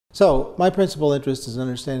So, my principal interest is in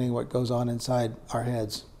understanding what goes on inside our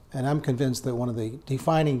heads. And I'm convinced that one of the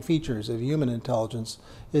defining features of human intelligence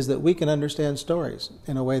is that we can understand stories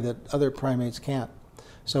in a way that other primates can't.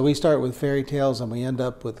 So we start with fairy tales and we end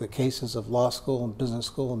up with the cases of law school and business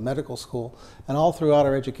school and medical school, and all throughout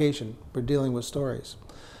our education we're dealing with stories.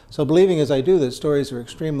 So believing as I do that stories are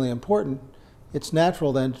extremely important, it's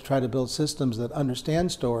natural then to try to build systems that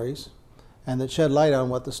understand stories and that shed light on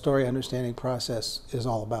what the story understanding process is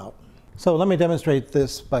all about. So let me demonstrate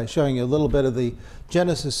this by showing you a little bit of the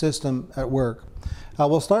Genesis system at work.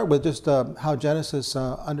 We'll start with just how Genesis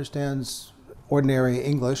understands ordinary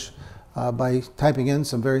English by typing in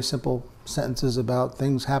some very simple sentences about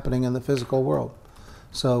things happening in the physical world.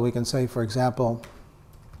 So we can say, for example,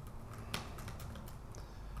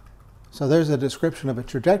 so there's a description of a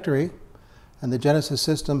trajectory, and the Genesis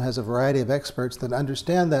system has a variety of experts that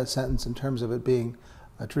understand that sentence in terms of it being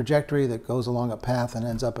a trajectory that goes along a path and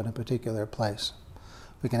ends up in a particular place.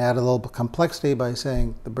 We can add a little complexity by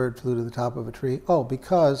saying the bird flew to the top of a tree. Oh,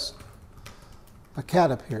 because a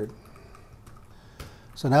cat appeared.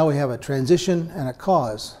 So now we have a transition and a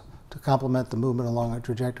cause to complement the movement along a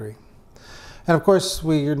trajectory. And of course,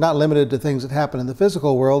 we're not limited to things that happen in the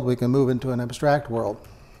physical world. We can move into an abstract world.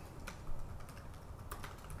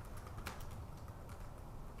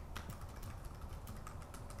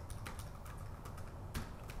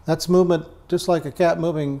 That's movement just like a cat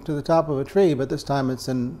moving to the top of a tree, but this time it's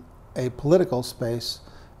in a political space,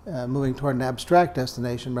 moving toward an abstract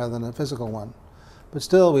destination rather than a physical one. But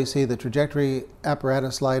still, we see the trajectory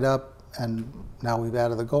apparatus light up, and now we've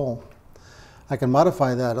added the goal. I can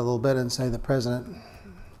modify that a little bit and say the president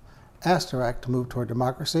asked Iraq to move toward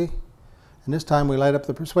democracy, and this time we light up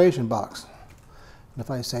the persuasion box. And if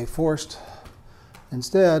I say forced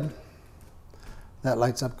instead, that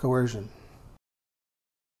lights up coercion.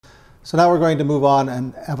 So now we're going to move on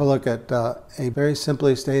and have a look at a very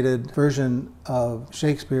simply stated version of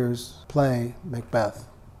Shakespeare's play, Macbeth.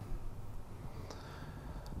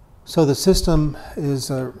 So the system is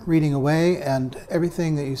reading away, and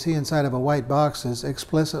everything that you see inside of a white box is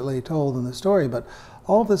explicitly told in the story, but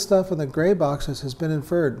all of the stuff in the gray boxes has been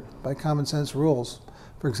inferred by common sense rules.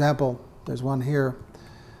 For example, there's one here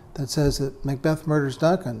that says that Macbeth murders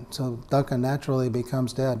Duncan, so Duncan naturally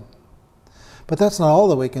becomes dead. But that's not all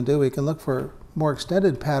that we can do. We can look for more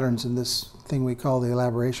extended patterns in this thing we call the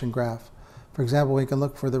elaboration graph. For example, we can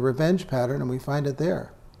look for the revenge pattern, and we find it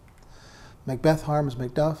there. Macbeth harms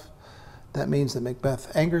Macduff. That means that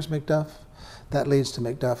Macbeth angers Macduff. That leads to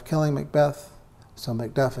Macduff killing Macbeth. So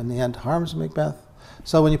Macduff in the end harms Macbeth.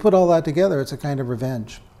 So when you put all that together, it's a kind of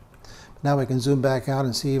revenge. Now we can zoom back out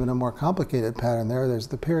and see even a more complicated pattern there. There's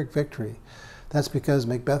the Pyrrhic victory. That's because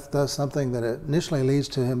Macbeth does something that initially leads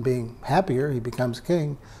to him being happier, he becomes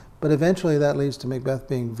king, but eventually that leads to Macbeth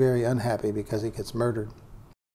being very unhappy because he gets murdered.